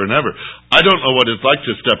forever and ever and ever. I don't know what it's like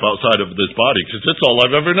to step outside of this body because it's all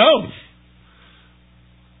I've ever known.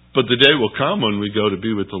 But the day will come when we go to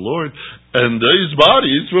be with the Lord and these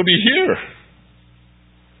bodies will be here.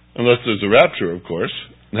 Unless there's a rapture, of course.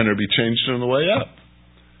 Then it'll be changed on the way up.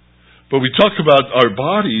 But we talk about our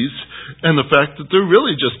bodies and the fact that they're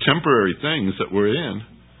really just temporary things that we're in.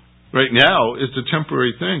 Right now, it's a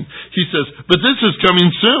temporary thing. He says, but this is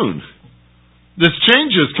coming soon. This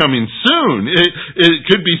change is coming soon. It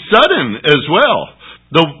could be sudden as well.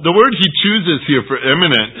 The word he chooses here for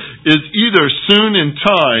imminent is either soon in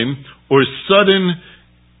time or sudden,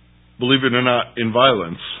 believe it or not, in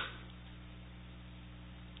violence.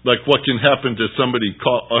 Like what can happen to somebody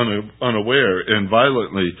caught unaware and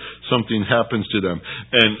violently something happens to them.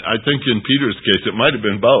 And I think in Peter's case it might have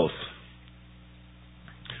been both.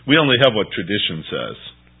 We only have what tradition says.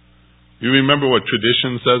 You remember what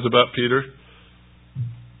tradition says about Peter?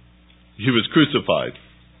 He was crucified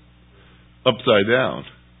upside down.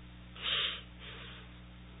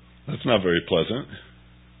 That's not very pleasant.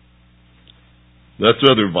 That's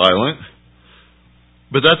rather violent.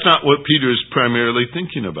 But that's not what Peter's primarily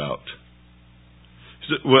thinking about.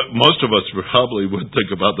 Most of us probably would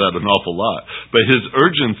think about that an awful lot. But his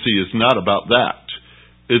urgency is not about that.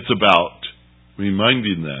 It's about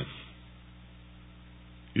reminding them.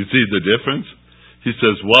 You see the difference? He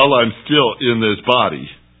says, while I'm still in this body,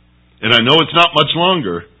 and I know it's not much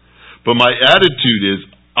longer, but my attitude is,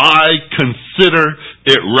 I consider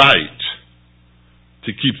it right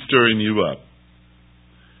to keep stirring you up.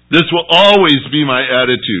 This will always be my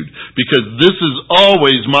attitude, because this is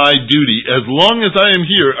always my duty. As long as I am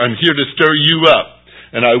here, I'm here to stir you up.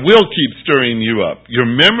 And I will keep stirring you up. Your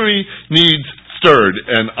memory needs stirred,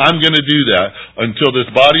 and I'm going to do that until this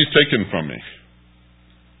body's taken from me.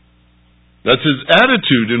 That's his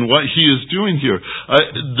attitude in what he is doing here.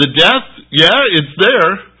 The death, it's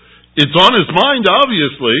there. It's on his mind,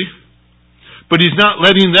 obviously. But he's not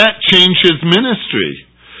letting that change his ministry.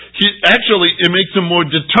 It makes him more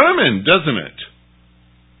determined, doesn't it?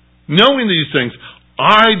 Knowing these things,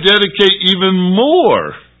 I dedicate even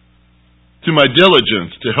more to my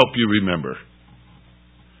diligence to help you remember.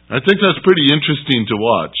 I think that's pretty interesting to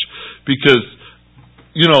watch because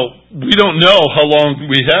we don't know how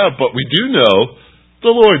long we have, but we do know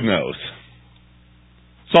the Lord knows.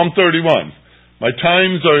 Psalm 31. My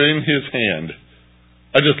times are in His hand.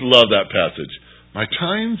 I just love that passage. My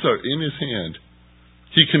times are in His hand.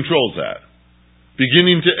 He controls that.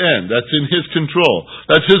 beginning to end. That's in His control.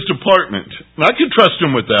 That's His department. And I can trust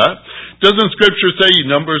Him with that. Doesn't Scripture say He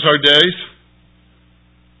numbers our days?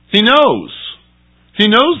 He knows. He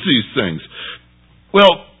knows these things.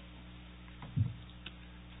 Well,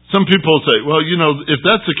 some people say, well, if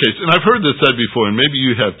that's the case, and I've heard this said before, and maybe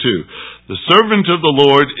you have too, the servant of the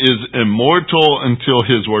Lord is immortal until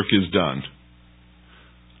his work is done.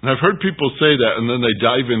 And I've heard people say that, and then they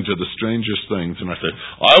dive into the strangest things, and I say,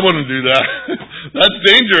 I wouldn't do that. That's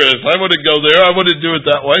dangerous. I wouldn't go there. I wouldn't do it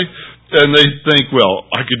that way. And they think, well,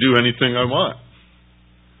 I could do anything I want.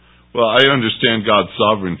 Well, I understand God's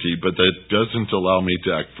sovereignty, but that doesn't allow me to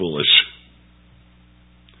act foolish.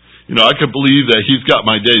 I could believe that He's got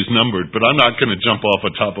my days numbered, but I'm not going to jump off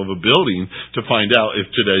the top of a building to find out if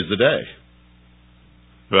today's the day.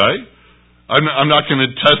 Right? I'm not going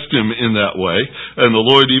to test Him in that way. And the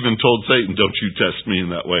Lord even told Satan, don't you test me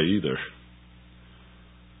in that way either.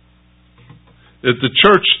 If the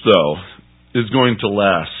church, though, is going to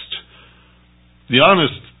last, the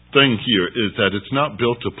honest thing here is that it's not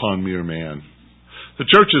built upon mere man. The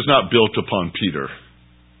church is not built upon Peter.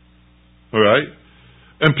 All right?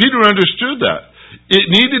 And Peter understood that. It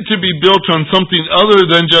needed to be built on something other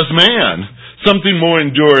than just man. Something more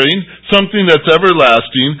enduring, something that's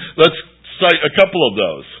everlasting. Let's cite a couple of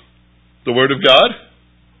those. The Word of God?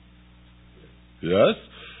 Yes.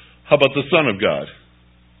 How about the Son of God?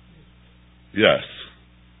 Yes.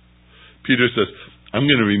 Peter says, I'm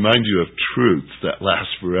going to remind you of truths that last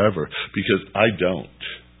forever, because I don't.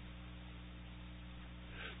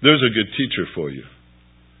 There's a good teacher for you.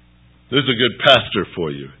 There's a good pastor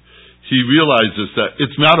for you. He realizes that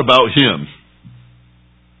it's not about him.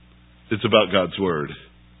 It's about God's Word.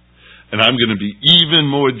 And I'm going to be even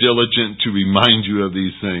more diligent to remind you of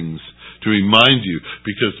these things. To remind you,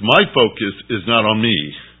 because my focus is not on me,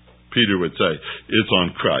 Peter would say. It's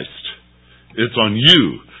on Christ. It's on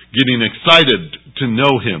you getting excited to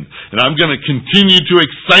know Him. And I'm going to continue to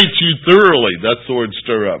excite you thoroughly. That's the word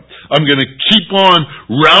stir up. I'm going to keep on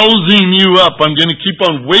rousing you up. I'm going to keep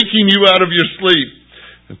on waking you out of your sleep.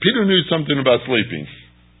 And Peter knew something about sleeping.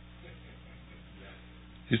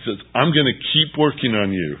 He says, I'm going to keep working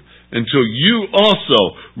on you until you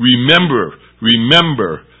also remember.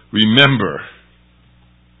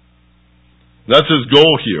 That's his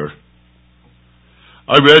goal here.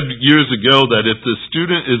 I read years ago that if the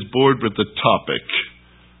student is bored with the topic,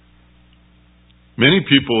 many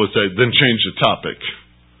people would say, then change the topic.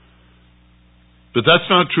 But that's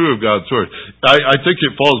not true of God's Word. I think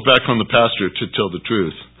it falls back on the pastor to tell the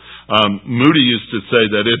truth. Moody used to say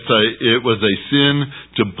that it was a sin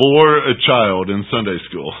to bore a child in Sunday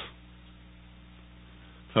school.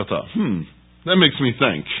 I thought, that makes me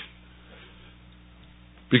think.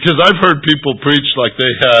 Because I've heard people preach like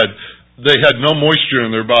they had no moisture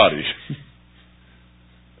in their body.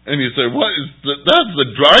 And you say, that's the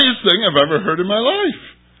driest thing I've ever heard in my life.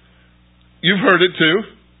 You've heard it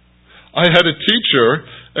too. I had a teacher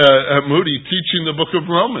at Moody teaching the book of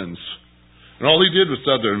Romans. And all he did was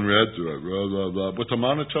sit there and read through it, blah, blah, blah, with a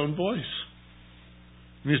monotone voice.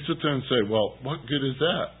 And you sit there and say, well, what good is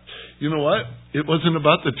that? You know what? It wasn't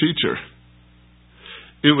about the teacher.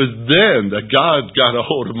 It was then that God got a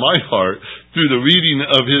hold of my heart through the reading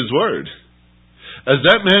of His Word. As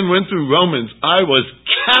that man went through Romans, I was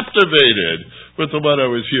captivated with what I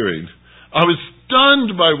was hearing. I was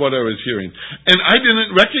stunned by what I was hearing. And I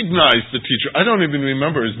didn't recognize the teacher. I don't even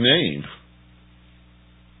remember his name.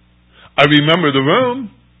 I remember the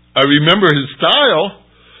room. I remember his style.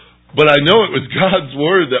 But I know it was God's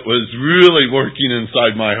Word that was really working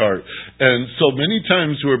inside my heart. And so many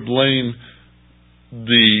times we're blamed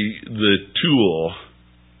the tool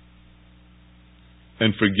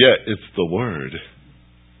and forget it's the Word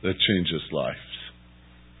that changes lives.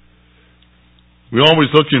 We're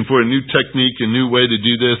always looking for a new technique, a new way to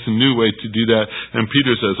do this, a new way to do that. And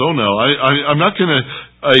Peter says, oh no, I'm not going to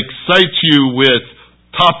excite you with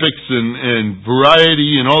topics and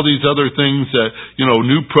variety and all these other things that,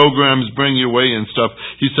 new programs bring your way and stuff.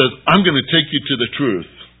 He says, I'm going to take you to the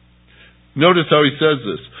truth. Notice how he says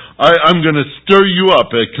this. I'm going to stir you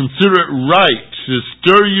up. I consider it right to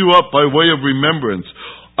stir you up by way of remembrance.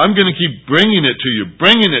 I'm going to keep bringing it to you.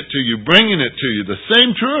 The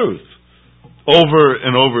same truth. Over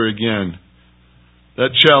and over again.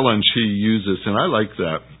 That challenge he uses, and I like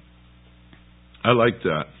that.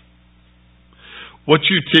 What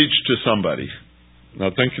you teach to somebody.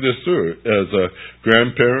 Now think this through. As a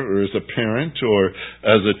grandparent or as a parent or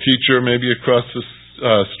as a teacher maybe across the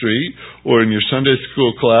street or in your Sunday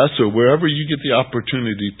school class or wherever you get the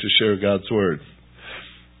opportunity to share God's Word.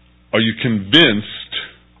 Are you convinced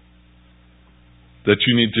that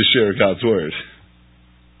you need to share God's Word?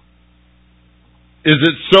 Is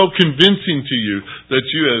it so convincing to you that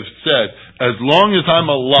you have said, as long as I'm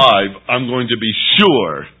alive, I'm going to be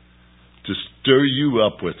sure to stir you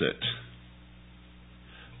up with it?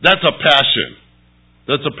 That's a passion.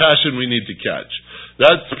 That's a passion we need to catch.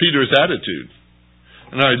 That's Peter's attitude.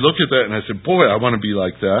 And I look at that and I said, boy, I want to be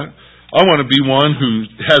like that. I want to be one who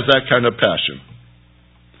has that kind of passion.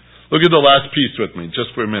 Look at the last piece with me,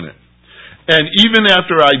 just for a minute. And even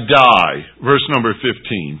after I die, verse number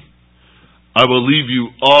 15, I will leave you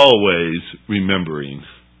always remembering.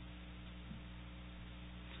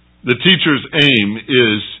 The teacher's aim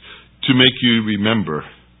is to make you remember.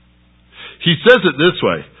 He says it this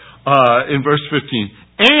way, in verse 15,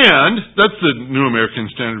 and, that's the New American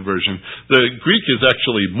Standard Version. The Greek is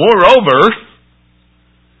actually moreover,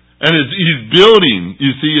 and as he's building,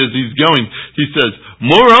 you see, as he's going, he says,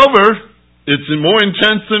 moreover, it's more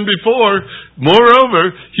intense than before.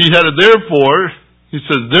 Moreover, he had a therefore. He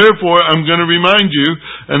says, therefore, I'm going to remind you.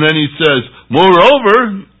 And then he says,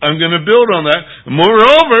 moreover, I'm going to build on that.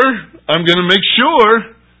 Moreover, I'm going to make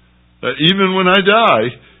sure that even when I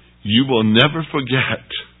die, you will never forget.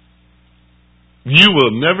 You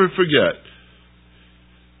will never forget.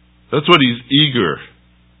 That's what he's eager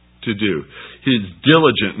to do. He's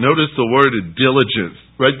diligent. Notice the word diligence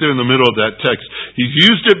right there in the middle of that text. He's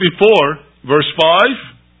used it before. Verse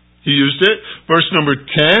 5. He used it. Verse number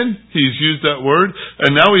 10, he's used that word.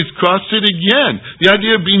 And now he's crossed it again. The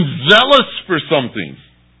idea of being zealous for something.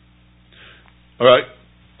 All right.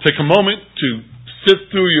 Take a moment to sit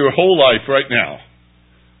through your whole life right now.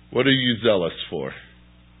 What are you zealous for?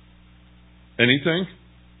 Anything?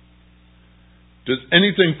 Does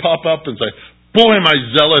anything pop up and say, boy, am I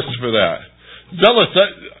zealous for that? Zealous,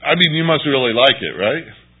 you must really like it, right?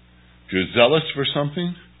 If you're zealous for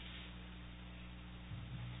something.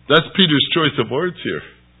 That's Peter's choice of words here.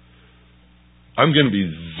 I'm going to be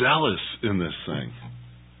zealous in this thing.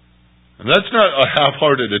 And that's not a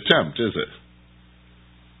half-hearted attempt, is it?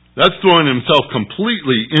 That's throwing himself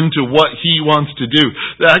completely into what he wants to do.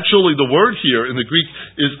 Actually, the word here in the Greek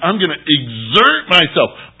is, I'm going to exert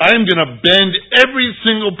myself. I'm going to bend every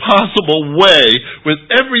single possible way with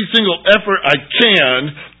every single effort I can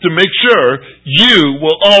to make sure you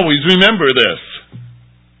will always remember this.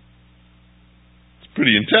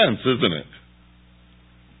 Pretty intense, isn't it?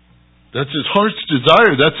 That's his heart's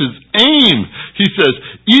desire. That's his aim. He says,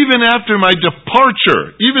 even after my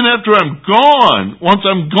departure, even after I'm gone, once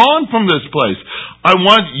I'm gone from this place, I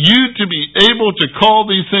want you to be able to call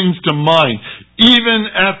these things to mind, even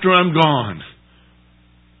after I'm gone.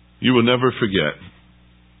 You will never forget.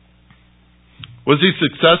 Was he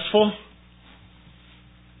successful?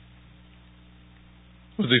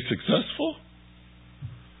 Was he successful?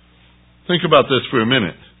 Think about this for a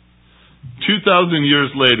minute. 2,000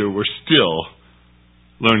 years later, we're still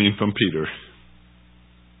learning from Peter.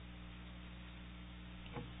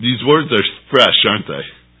 These words are fresh, aren't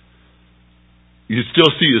they? You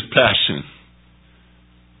still see his passion.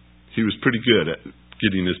 He was pretty good at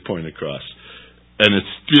getting his point across. And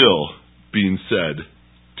it's still being said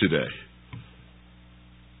today.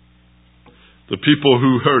 The people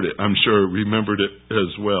who heard it, I'm sure, remembered it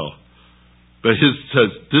as well. But his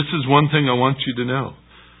says, this is one thing I want you to know.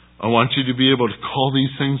 I want you to be able to call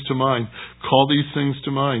these things to mind. Call these things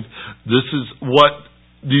to mind. This is what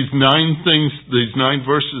these 9 things, these 9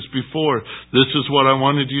 verses before, this is what I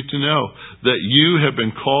wanted you to know. That you have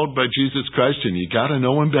been called by Jesus Christ and you got to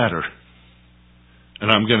know Him better.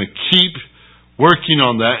 And I'm going to keep working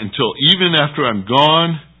on that until even after I'm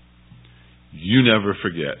gone, you never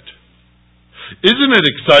forget. Isn't it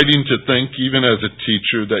exciting to think, even as a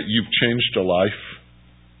teacher, that you've changed a life?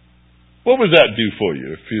 What would that do for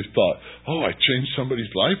you if you thought, oh, I changed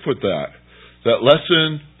somebody's life with that? That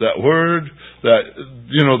lesson, that word,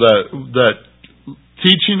 that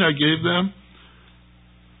teaching I gave them?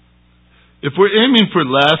 If we're aiming for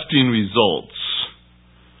lasting results,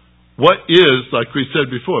 what is, like we said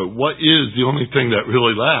before, what is the only thing that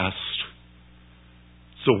really lasts?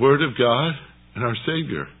 It's the Word of God and our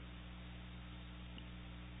Savior.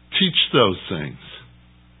 Teach those things.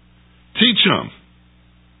 Teach them.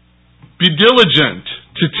 Be diligent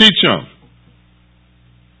to teach them.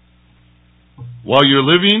 While you're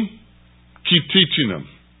living, keep teaching them.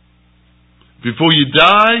 Before you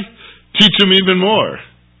die, teach them even more.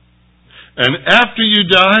 And after you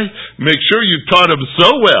die, make sure you've taught them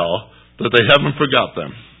so well that they haven't forgot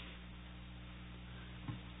them.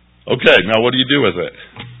 Okay, now what do you do with it?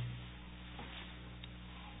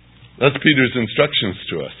 That's Peter's instructions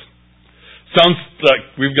to us. Sounds like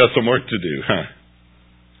we've got some work to do, huh?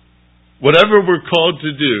 Whatever we're called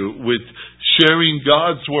to do with sharing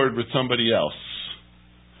God's Word with somebody else,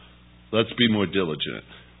 Let's be more diligent.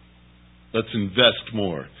 Let's invest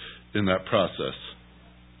more in that process.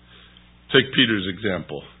 Take Peter's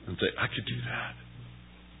example and say, I could do that.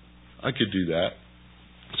 I could do that.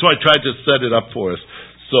 So I tried to set it up for us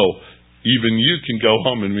so even you can go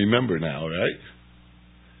home and remember now, right?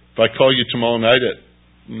 If I call you tomorrow night at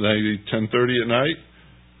maybe 10:30 at night,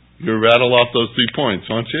 you'll rattle off those 3 points,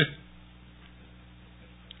 won't you?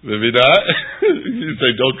 Maybe not? You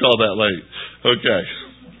say, don't call that late. Okay.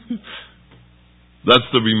 That's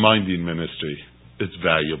the reminding ministry. It's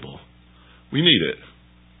valuable. We need it.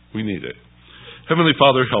 We need it. Heavenly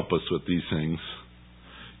Father, help us with these things.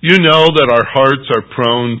 You know that our hearts are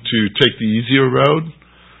prone to take the easier road,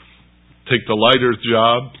 take the lighter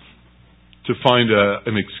job, to find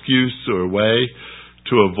an excuse or a way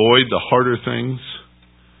to avoid the harder things.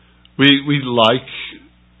 We like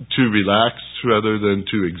to relax rather than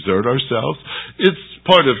to exert ourselves. It's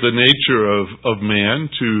part of the nature of man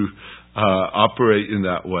to operate in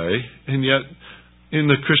that way. And yet, in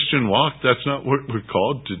the Christian walk, that's not what we're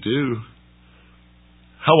called to do.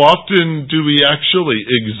 How often do we actually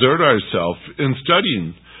exert ourselves in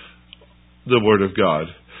studying the Word of God?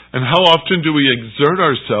 And how often do we exert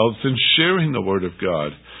ourselves in sharing the Word of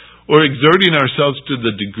God? Or exerting ourselves to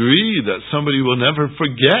the degree that somebody will never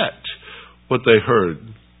forget what they heard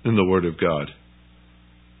in the Word of God?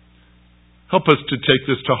 Help us to take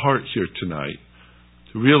this to heart here tonight,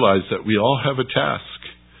 to realize that we all have a task.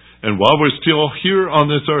 And while we're still here on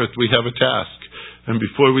this earth, we have a task. And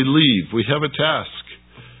before we leave, we have a task.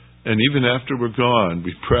 And even after we're gone,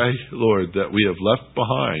 we pray, Lord, that we have left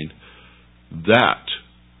behind that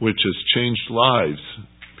which has changed lives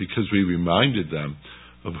because we reminded them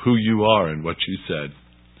of who you are and what you said.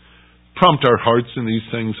 Prompt our hearts in these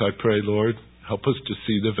things, I pray, Lord. Help us to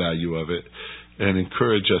see the value of it and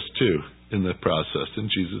encourage us too in the process. In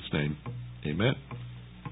Jesus' name, amen.